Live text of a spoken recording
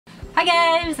Hi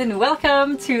guys and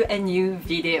welcome to a new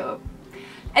video.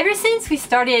 Ever since we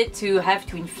started to have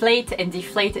to inflate and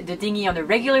deflate the dinghy on a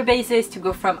regular basis to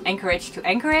go from anchorage to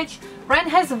anchorage, Ryan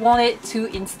has wanted to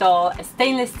install a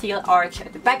stainless steel arch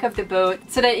at the back of the boat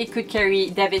so that it could carry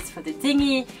davits for the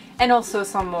dinghy and also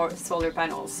some more solar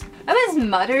panels. I was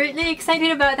moderately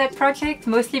excited about that project,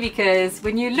 mostly because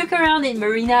when you look around in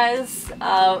marinas,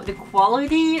 the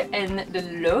quality and the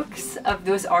looks of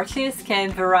those arches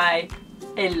can vary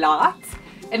a lot,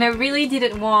 and I really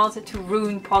didn't want to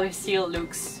ruin polysteel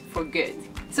looks for good.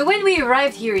 So when we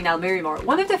arrived here in Almerimar,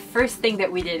 one of the first things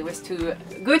that we did was to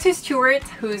go to Stuart,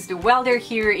 who's the welder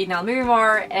here in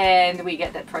Almerimar, and we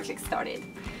get that project started.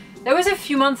 That was a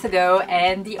few months ago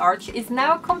and the arch is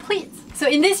now complete. So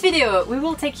in this video we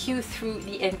will take you through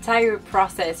the entire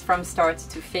process from start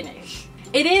to finish.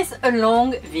 It is a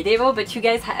long video, but you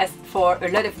guys asked for a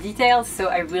lot of details, so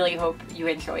I really hope you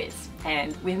enjoy it.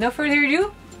 And with no further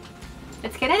ado,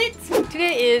 let's get at it!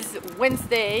 Today is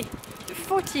Wednesday, the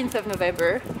 14th of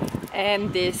November,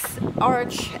 and this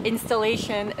arch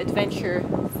installation adventure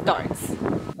starts.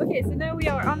 Okay, so now we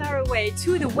are on our way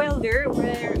to the welder,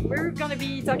 where we're gonna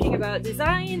be talking about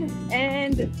design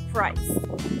and price.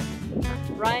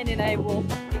 Ryan and I will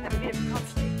have a bit of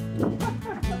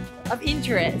conflict of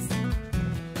interest.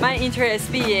 My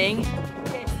interest being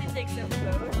aesthetics of the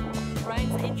boat,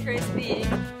 Ryan's interest being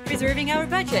preserving our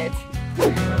budget.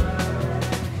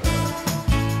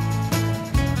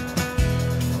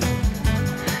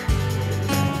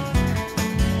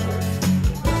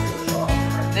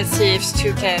 Let's see if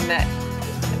Stu can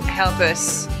help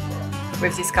us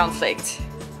with this conflict.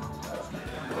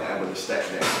 Yeah, with a step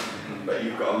there, but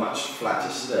you've got a much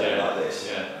flatter stern like this.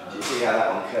 Yeah. Do you see how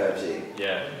that one curves in?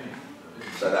 Yeah.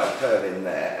 So that'll curve in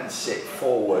there and sit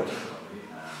forward.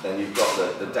 Then you've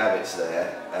got the davits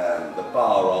there, the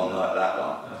bar on like that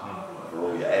one for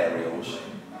all your aerials.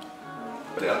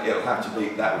 But it'll have to be,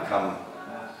 that will come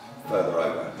further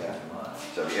over, yeah.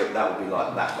 So that will be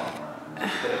like that one.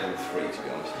 It's a bit of all three, to be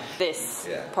honest. This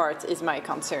part is my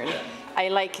concern. Yeah. I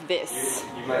like this.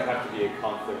 You might have to be a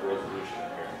conflict resolution here.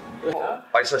 Well,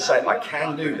 as I say, I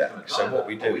can do that. So what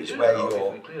we do is where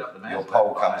your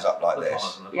pole comes up like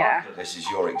this. Yeah. This is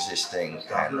your existing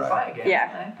handrail.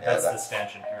 Yeah. That's the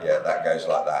stanchion here. Yeah, that goes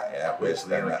like that. Yeah. Where's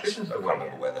then that's I can't remember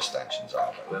where the stanchions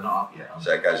are. But,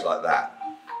 so it goes like that.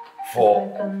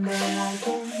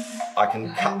 I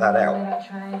can cut that out.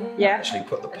 Yeah. Actually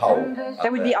put the pole.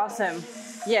 That would be awesome.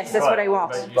 Yes, that's what I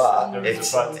want. But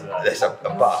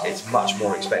it's much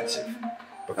more expensive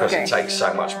because it takes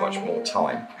so much more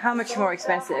time. How much more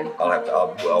expensive?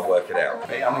 I'll work it out.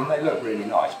 I mean, they look really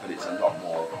nice, but it's a lot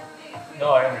more.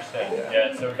 No, I understand.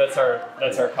 Yeah, so that's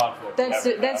our conflict.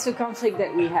 That's the conflict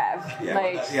that we have. Yeah,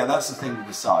 like, that's the thing to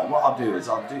decide. What I'll do is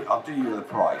I'll do you the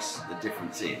price, the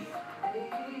difference in.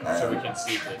 So we can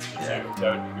see this. Yeah.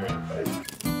 That would be great.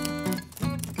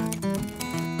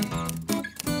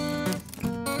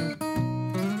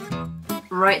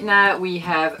 Right now we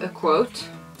have a quote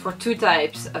for two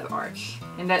types of arch,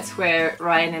 and that's where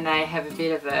Ryan and I have a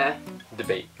bit of a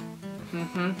debate.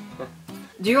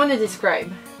 Do you want to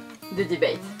describe the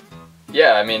debate?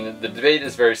 Yeah, I mean the debate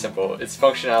is very simple. It's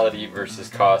functionality versus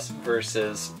cost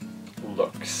versus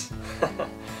looks.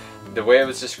 The way it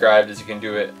was described is you can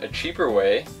do it a cheaper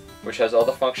way, which has all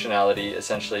the functionality.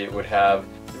 Essentially it would have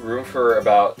room for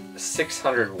about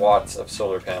 600 watts of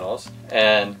solar panels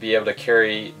and be able to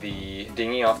carry the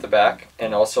dinghy off the back,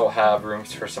 and also have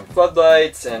rooms for some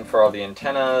floodlights and for all the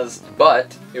antennas,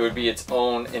 but it would be its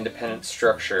own independent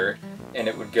structure, and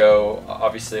it would go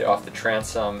obviously off the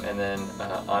transom and then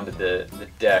onto the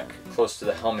deck close to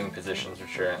the helming positions,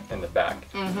 which are in the back.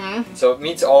 So it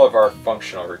meets all of our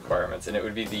functional requirements, and it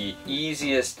would be the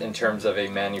easiest in terms of a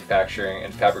manufacturing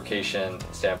and fabrication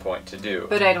standpoint to do.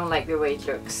 But I don't like the way it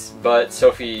looks. But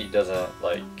Sophie doesn't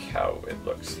like how it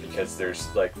looks because there's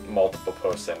like multiple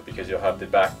posts in, because you'll have the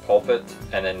back pulpit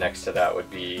and then next to that would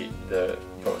be the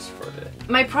post for the...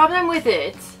 My problem with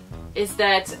it is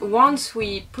that once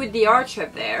we put the arch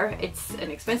up there, it's an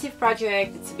expensive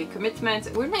project, it's a big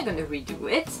commitment, we're not going to redo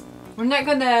it. We're not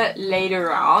gonna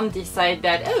later on decide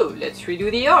that, oh, let's redo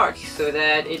the arch so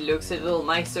that it looks a little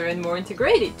nicer and more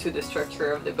integrated to the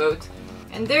structure of the boat.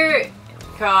 And there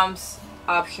comes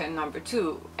option number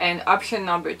two. And option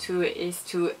number two is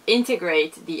to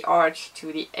integrate the arch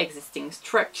to the existing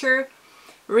structure,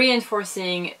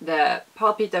 reinforcing the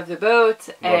pulpit of the boat.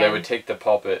 Well, they would take the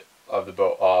pulpit of the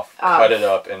boat off, cut it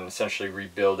up, and essentially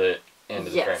rebuild it into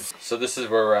the frame. So this is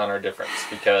where we're on our difference,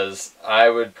 because I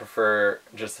would prefer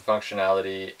just the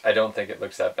functionality. I don't think it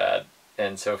looks that bad,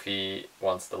 and Sophie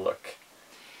wants the look.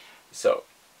 So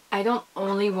I don't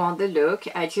only want the look,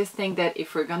 I just think that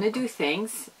if we're gonna do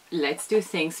things, let's do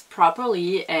things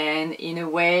properly and in a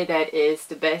way that is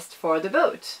the best for the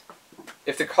boat.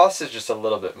 If the cost is just a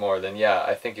little bit more, then yeah,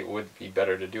 I think it would be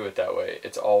better to do it that way.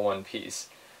 It's all one piece.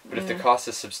 But if the cost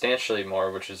is substantially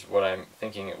more, which is what I'm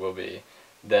thinking it will be,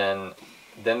 then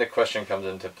the question comes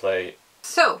into play.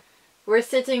 So, we're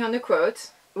sitting on the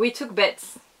quote. We took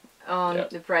bets on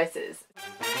the prices.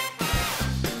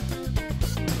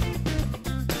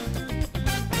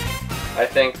 I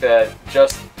think that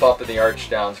just bumping the arch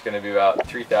down is going to be about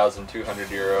 3,200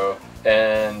 euro,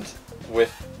 and with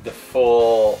the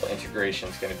full integration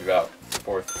is going to be about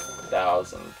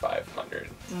 4,500.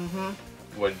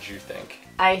 What did you think?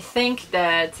 I think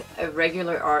that a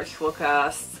regular arch will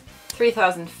cost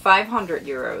 3,500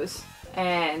 euros,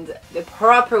 and the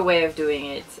proper way of doing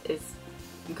it is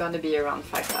going to be around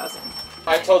 5,000.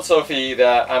 I told Sophie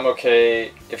that I'm okay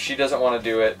if she doesn't want to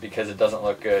do it because it doesn't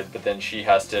look good, but then she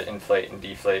has to inflate and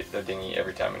deflate the dinghy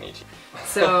every time we need to.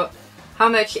 So, how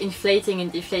much inflating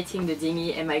and deflating the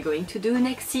dinghy am I going to do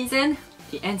next season?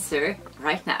 The answer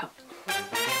right now.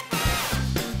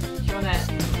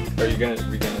 Are we gonna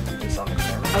do this on the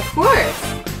camera? Of course!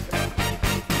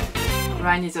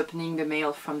 Ryan is opening the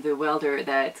mail from the welder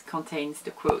that contains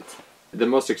the quote. The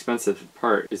most expensive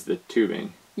part is the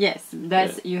tubing. Yes,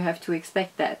 that's you have to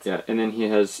expect that. Yeah, and then he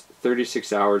has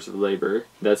 36 hours of labor.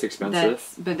 That's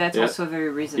expensive. But that's also very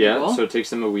reasonable. Yeah, so it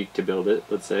takes him a week to build it,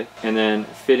 let's say. And then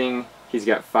fitting, he's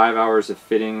got 5 hours of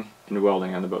fitting and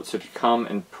welding on the boat. So to come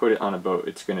and put it on a boat,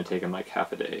 it's going to take him like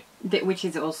half a day. Which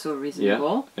is also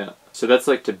reasonable. Yeah. So that's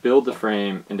like to build the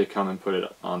frame and to come and put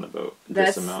it on the boat.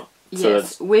 This amount. Yes, so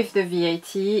that's with the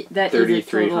VAT, that is a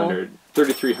total...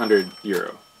 3,300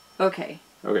 euro. Okay.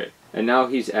 Okay, and now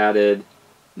he's added...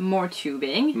 More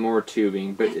tubing. More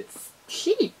tubing, but it's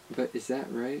cheap. But is that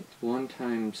right? 1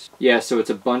 times... Yeah, so it's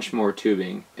a bunch more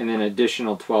tubing, and then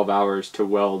additional 12 hours to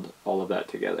weld all of that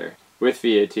together. With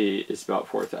VAT, it's about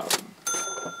 4,000.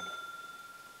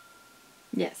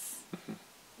 Yes.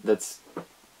 That's...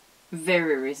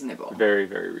 very reasonable. Very,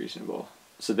 very reasonable.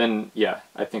 So then, yeah,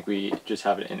 I think we just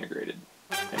have it integrated.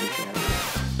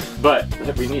 But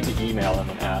we need to email him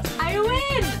and ask. I win!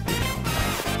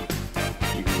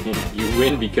 You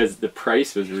win because the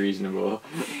price was reasonable.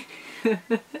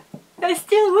 I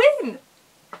still win!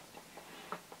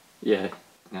 Yeah,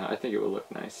 no, I think it will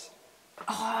look nice.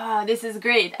 Oh, this is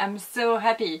great. I'm so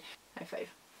happy. High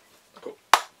five. Cool.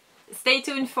 Stay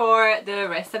tuned for the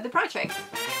rest of the project.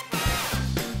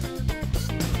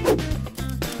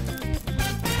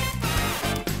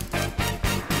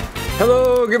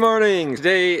 Hello, good morning!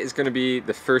 Today is going to be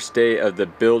the first day of the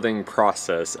building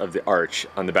process of the arch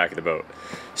on the back of the boat.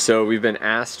 So we've been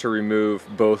asked to remove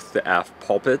both the aft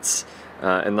pulpits,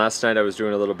 and last night I was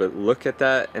doing a little bit look at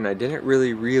that and I didn't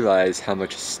really realize how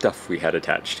much stuff we had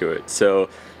attached to it. So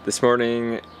this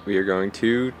morning we are going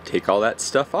to take all that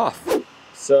stuff off.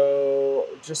 So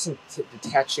just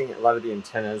detaching a lot of the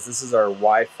antennas. This is our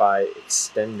Wi-Fi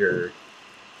extender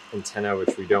antenna,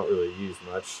 which we don't really use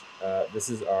much. This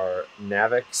is our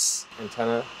Navix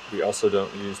antenna. We also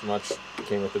don't use much. It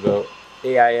came with the boat.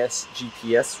 AIS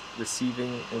GPS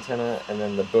receiving antenna, and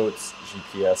then the boat's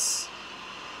GPS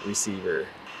receiver.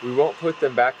 We won't put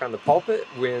them back on the pulpit.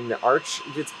 When the arch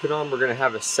gets put on, we're going to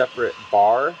have a separate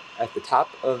bar at the top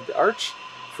of the arch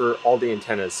for all the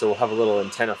antennas. So we'll have a little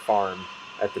antenna farm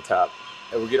at the top.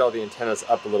 And we'll get all the antennas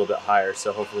up a little bit higher,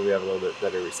 so hopefully we have a little bit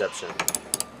better reception.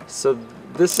 So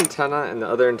this antenna and the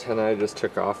other antenna I just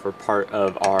took off are part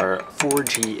of our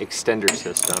 4G extender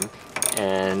system,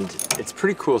 and it's a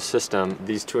pretty cool system.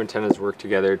 These two antennas work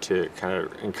together to kind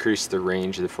of increase the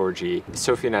range of the 4G.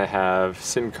 Sophie and I have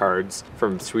SIM cards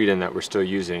from Sweden that we're still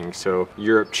using, so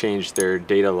Europe changed their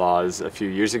data laws a few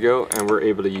years ago and we're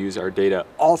able to use our data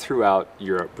all throughout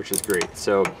Europe, which is great.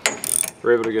 So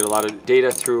we're able to get a lot of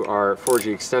data through our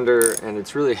 4G extender, and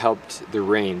it's really helped the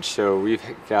range. So we've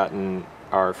gotten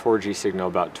our 4G signal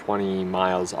about 20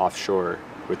 miles offshore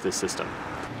with this system.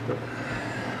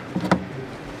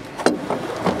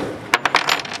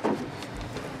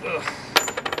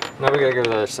 Now we gotta go to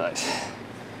the other side.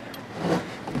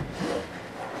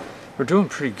 We're doing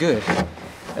pretty good.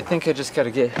 I think I just gotta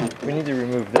we need to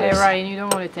remove this. Hey Ryan, you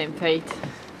don't want to tempt fate.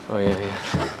 Oh yeah.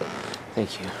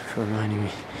 Thank you for reminding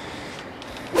me.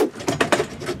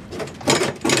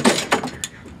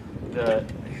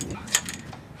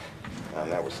 And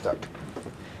that was stuck.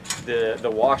 The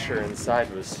washer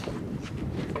inside was...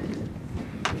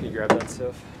 Can you grab that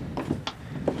stuff?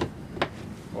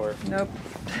 Or... Nope.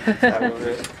 That over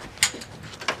it?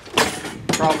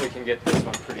 Probably can get this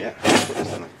one pretty... Yeah.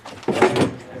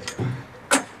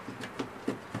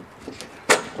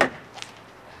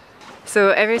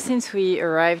 So ever since we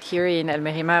arrived here in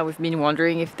Almerima, we've been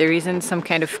wondering if there isn't some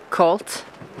kind of cult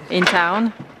in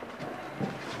town.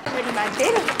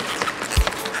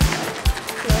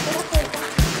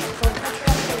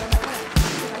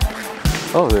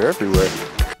 Oh, they're everywhere.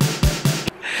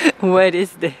 What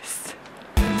is this?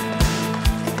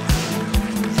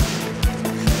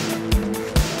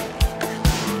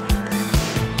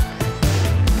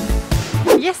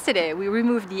 Yesterday we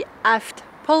removed the aft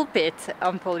pulpit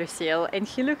on Paul Lucille and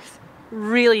he looks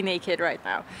really naked right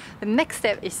now. The next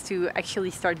step is to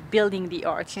actually start building the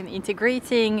arch and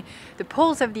integrating the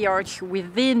poles of the arch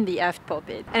within the aft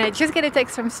pulpit. And I just got a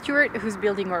text from Stuart, who's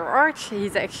building our arch.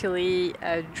 He's actually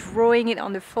drawing it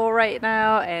on the floor right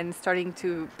now and starting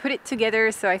to put it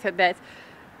together, so I thought that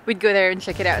we'd go there and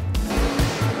check it out.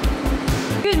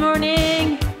 Good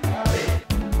morning!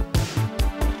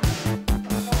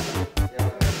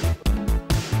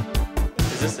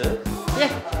 Is this it?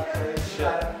 Yeah.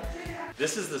 Shit.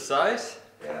 This is the size?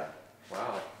 Yeah.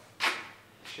 Wow.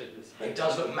 Shit, this It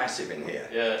does look massive in here.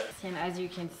 Yeah. And as you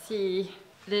can see,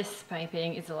 this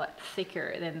piping is a lot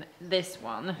thicker than this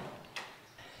one.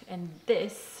 And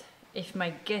this, if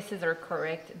my guesses are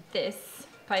correct, this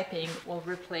piping will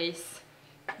replace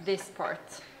this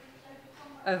part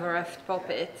of our aft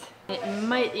pulpit. It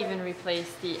might even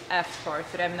replace the aft part,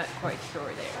 but I'm not quite sure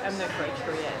there. I'm not quite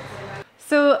sure yet.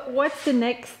 So what's the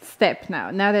next step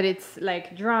now? Now that it's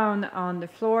like drawn on the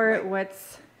floor,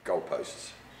 what's...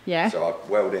 Goalposts. Yeah. So I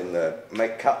weld in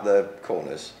cut the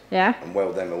corners. Yeah. And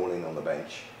weld them all in on the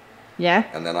bench. Yeah.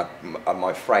 And then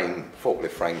my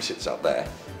forklift frame sits up there.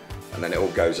 And then it all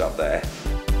goes up there.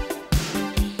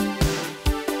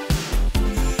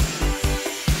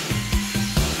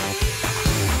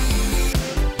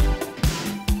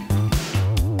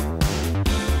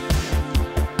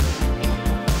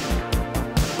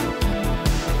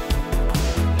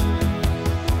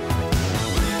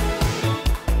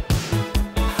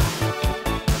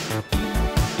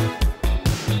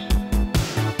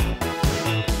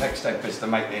 Step is to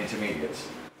make the intermediates.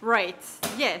 Right,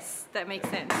 yes, that makes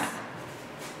sense.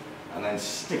 And then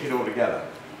stick it all together.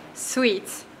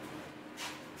 Sweet.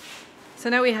 So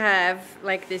now we have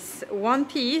like this one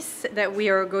piece that we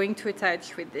are going to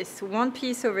attach with this one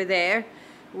piece over there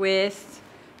with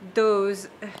those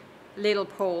little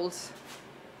poles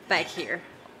back here.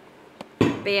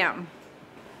 Bam.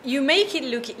 You make it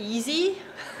look easy.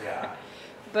 Yeah.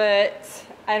 But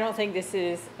I don't think this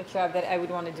is a job that I would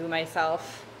want to do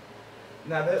myself.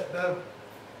 Now,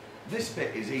 this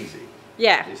bit is easy.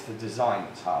 Yeah. It's the design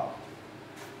that's hard.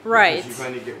 Right. Because you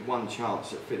only get one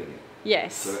chance at fitting it.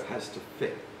 Yes. So it has to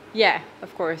fit. Yeah,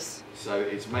 of course. So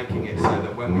it's making it so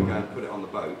that when we go and put it on the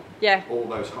boat, yeah, all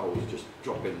those holes just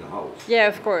drop in the holes. Yeah,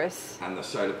 of course. And the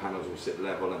solar panels will sit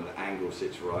level and the angle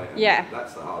sits right. And yeah.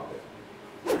 That's the hard bit.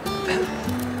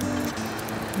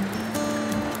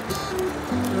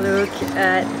 Look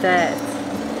at that.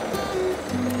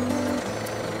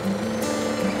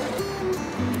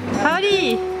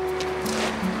 Howdy!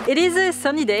 It is a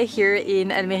sunny day here in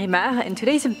Almerima and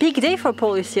today is a big day for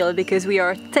Paul Lucille because we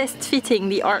are test fitting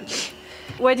the arch.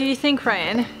 What do you think,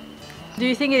 Ryan? Do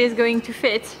you think it is going to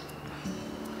fit?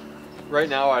 Right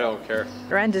now I don't care.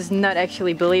 Ryan does not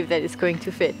actually believe that it's going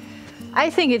to fit.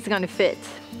 I think it's going to fit.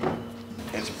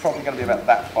 It's probably going to be about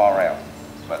that far out,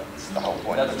 but it's the whole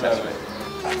point of the test fit.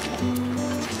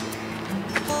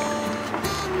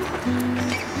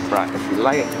 Right, if we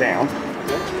lay it down,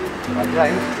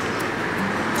 okay.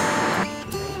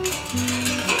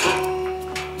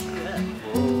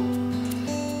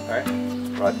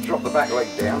 Right, drop the back leg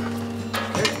down.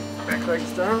 Okay, back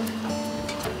leg's down.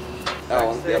 Oh,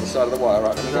 on the other side of the wire,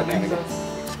 right, let me go down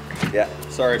again. Yeah.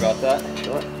 Sorry about that.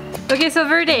 Right. Okay, so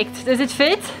verdict, does it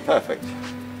fit? Perfect.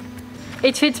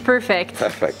 It fits perfect.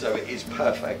 Perfect. So it is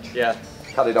perfect. Yeah.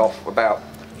 Cut it off about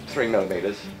 3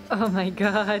 millimeters. Oh my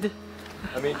god.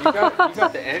 I mean, you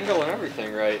got the angle and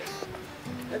everything right.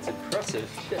 That's impressive.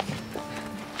 Shit.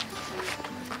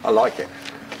 I like it.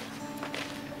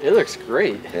 It looks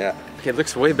great. Yeah. It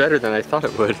looks way better than I thought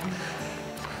it would.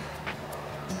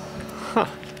 Huh.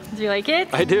 Do you like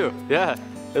it? I do, yeah.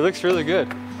 It looks really good.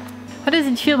 How does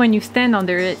it feel when you stand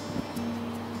under it?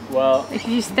 Well... If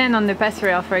you stand on the pass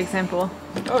rail, for example.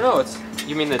 Oh no, it's...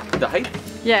 You mean the height?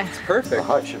 Yeah. It's perfect. The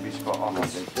height should be spot on, I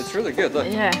think. It's really good, look.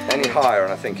 Yeah. Any higher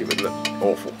and I think it would look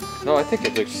awful. No, I think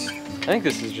it looks... I think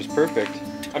this is just perfect.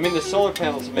 I mean, the solar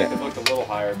panels make it look a little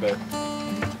higher, but...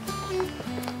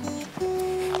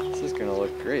 This is gonna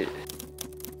look great.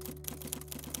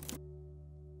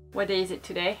 What day is it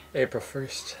today? April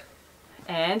 1st.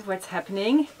 And what's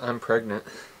happening? I'm pregnant.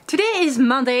 Today is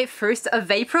Monday, 1st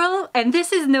of April, and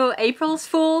this is no April's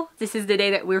Fool. This is the day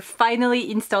that we're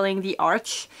finally installing the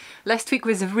arch. Last week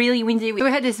was really windy. We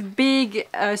had this big,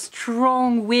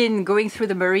 strong wind going through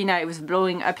the marina. It was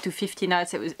blowing up to 50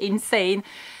 knots. It was insane.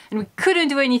 And we couldn't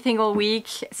do anything all week.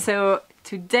 So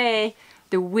today,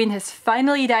 the wind has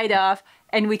finally died off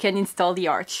and we can install the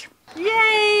arch.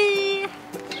 Yay!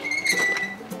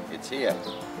 It's here.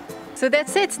 So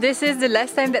that's it. This is the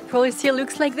last time that Polysteel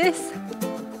looks like this.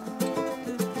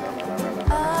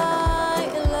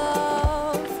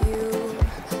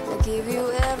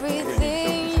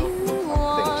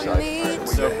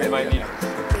 So we might need.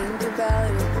 Think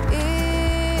about it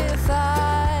if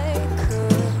I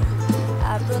could.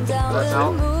 I'd run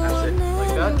down the moon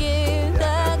and give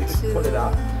that to Put it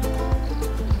up.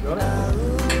 Got it? I'm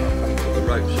coming to the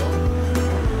ropes on.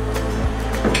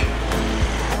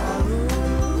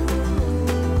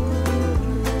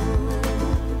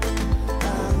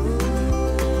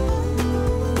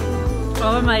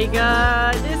 Oh my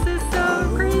god, this is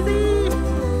so crazy!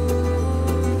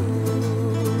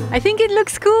 I think it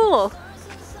looks cool.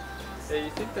 Yeah, you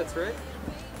think that's right?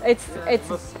 It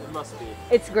must be.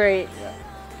 It's great. Yeah.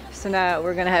 So now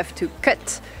we're gonna have to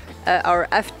cut our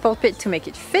aft pulpit to make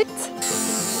it fit.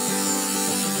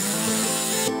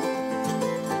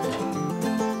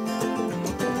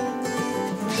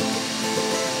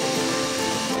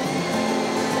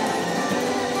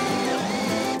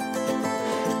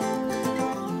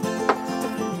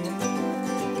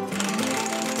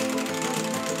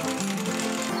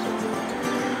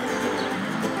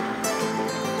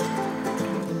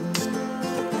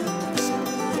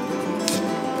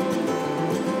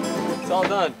 It's all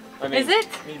done. I mean, Is it?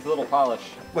 Needs a little polish.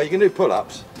 Well, you can do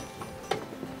pull-ups. Do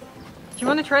you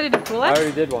want to try to do I pull-ups?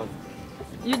 already did one.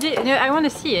 You did? No, I want to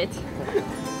see it.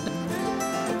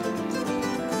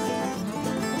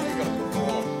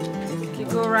 Okay,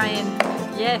 go Ryan.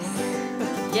 Yes.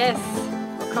 Yes.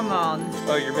 Oh, come on.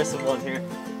 Oh, you're missing one here.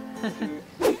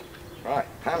 Right,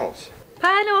 panels.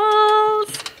 Panels!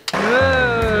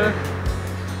 Whoa!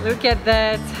 Look at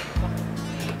that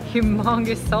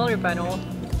humongous solar panel.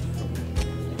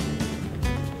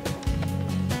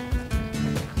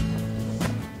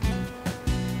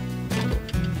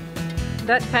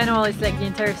 That panel is like the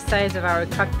entire size of our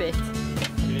cockpit.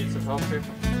 Do you need some help here?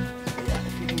 Yeah,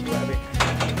 if you can grab it.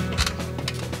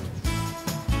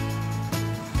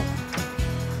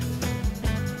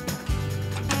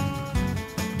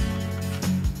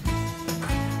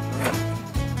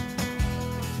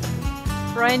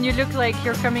 Ryan, you look like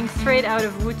you're coming straight out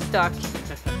of Woodstock.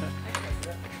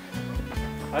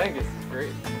 I think this is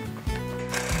great.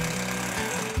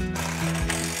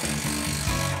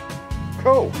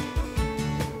 Cool.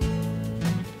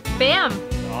 Bam!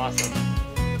 Awesome.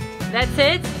 That's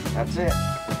it? That's it.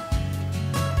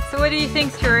 So what do you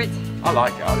think, Stuart? I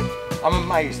like it. I'm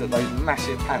amazed at those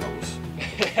massive panels.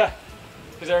 Yeah.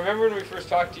 Because I remember when we first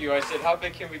talked to you, I said, how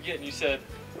big can we get? And you said,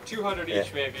 200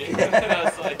 each maybe. And I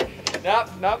was like,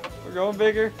 nope, we're going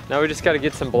bigger. Now we just got to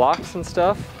get some blocks and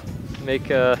stuff. Make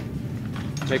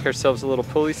ourselves a little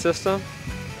pulley system.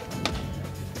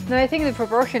 No, I think the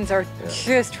proportions are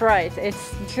just right.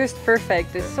 It's just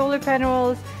perfect. The solar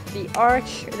panels, the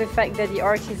arch, the fact that the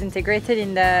arch is integrated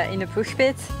in the push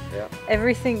pit. Yeah.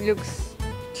 Everything looks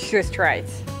just right.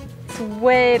 It's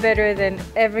way better than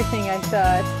everything I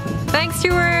thought. Thanks,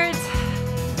 Stuart!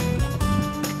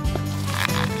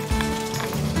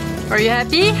 Are you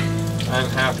happy? I'm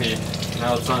happy.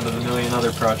 Now it's on to the million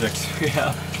other projects we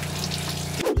have.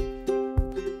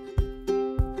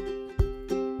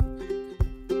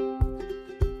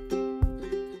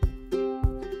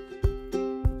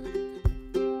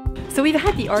 So we've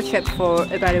had the arch up for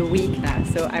about a week now,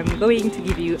 so I'm going to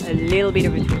give you a little bit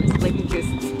of a tour. So let me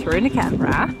just turn the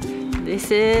camera. This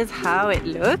is how it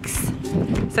looks.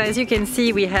 So as you can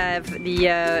see, we have the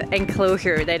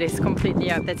enclosure that is completely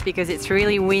up. That's because it's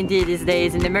really windy these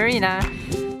days in the marina.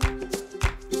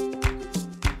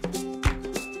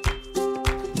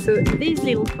 So these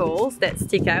little poles that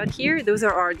stick out here, those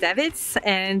are our davits,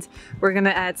 and we're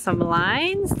gonna add some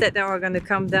lines that are gonna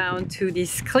come down to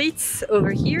these cleats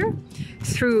over here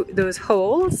through those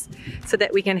holes so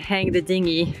that we can hang the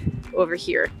dinghy over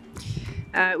here.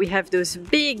 We have those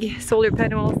big solar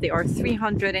panels. They are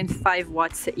 305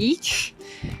 watts each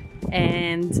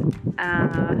and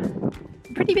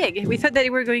pretty big. We thought that they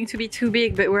were going to be too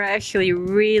big, but we're actually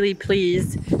really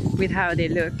pleased with how they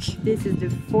look. This is the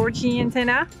 4G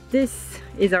antenna. This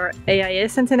is our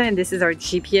AIS antenna, and this is our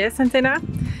GPS antenna.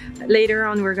 Later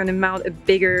on, we're going to mount a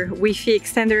bigger Wi-Fi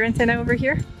extender antenna over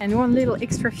here. And one little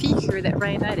extra feature that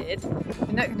Ryan added,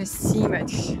 you're not going to see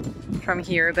much from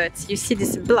here, but you see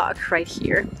this block right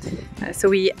here. So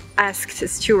we asked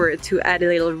Stuart to add a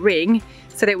little ring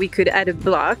so that we could add a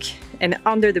block, and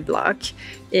under the block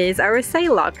is our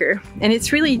sail locker, and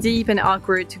it's really deep and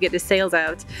awkward to get the sails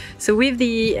out. So with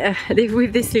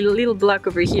with this little block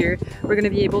over here, we're going to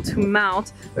be able to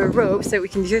mount a rope so we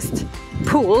can just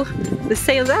pull the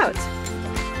sails out.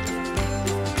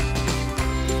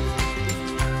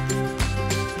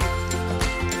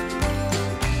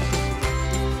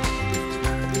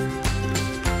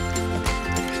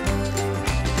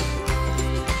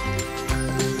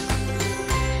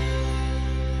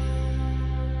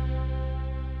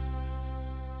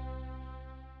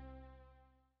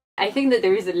 I think that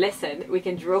there is a lesson we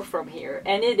can draw from here,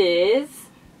 and it is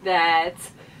that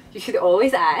you should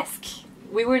always ask.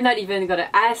 We were not even gonna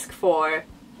ask for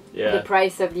the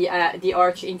price of the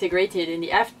arch integrated in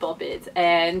the aft pulpit,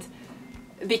 and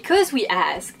because we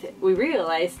asked, we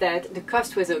realized that the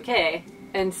cost was okay,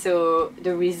 and so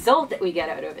the result that we got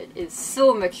out of it is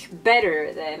so much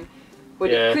better than what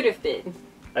it could have been.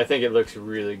 I think it looks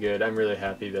really good. I'm really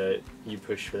happy that you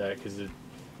pushed for that, because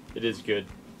it is good.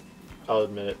 I'll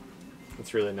admit it.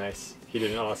 It's really nice. He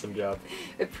did an awesome job.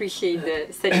 Appreciate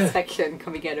the satisfaction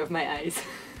coming out of my eyes.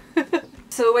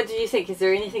 So what do you think? Is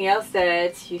there anything else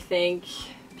that you think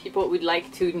people would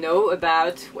like to know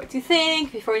about what to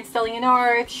think before installing an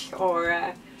arch?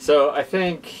 Or So I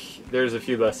think there's a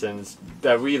few lessons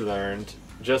that we learned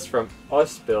just from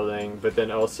us building, but then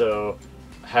also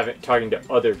talking to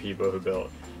other people who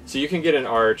built. So you can get an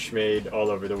arch made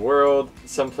all over the world.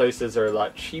 Some places are a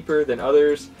lot cheaper than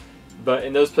others. But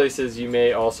in those places, you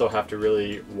may also have to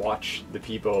really watch the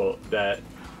people that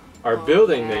are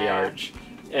building the arch.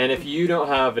 And if you don't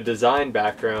have a design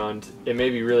background, it may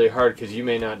be really hard because you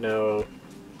may not know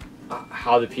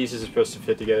how the pieces are supposed to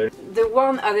fit together. The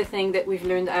one other thing that we've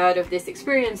learned out of this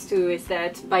experience too is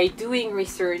that by doing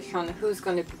research on who's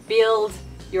going to build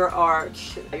your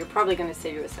arch, you're probably going to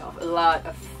save yourself a lot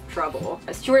of trouble.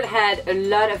 Stuart had a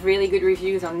lot of really good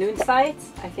reviews on Noonsite.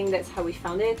 I think that's how we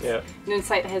found it. Yeah.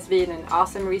 Noonsite has been an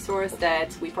awesome resource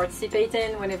that we participate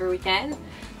in whenever we can.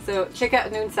 So check out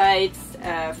Noonsite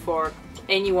for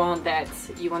anyone that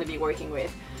you want to be working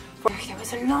with. That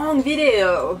was a long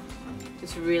video.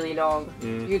 It's really long.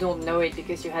 You don't know it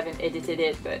because you haven't edited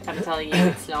it, but I'm telling you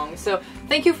it's long. So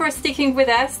thank you for sticking with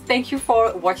us. Thank you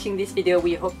for watching this video.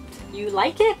 We hope you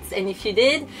like it, and if you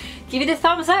did, give it a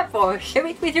thumbs up or share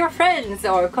it with your friends,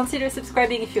 or consider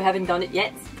subscribing if you haven't done it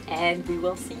yet, and we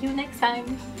will see you next time.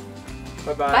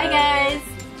 Bye bye. Bye guys.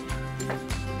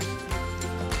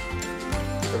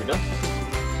 Are we done?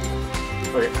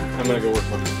 Okay, I'm gonna go work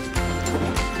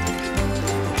more.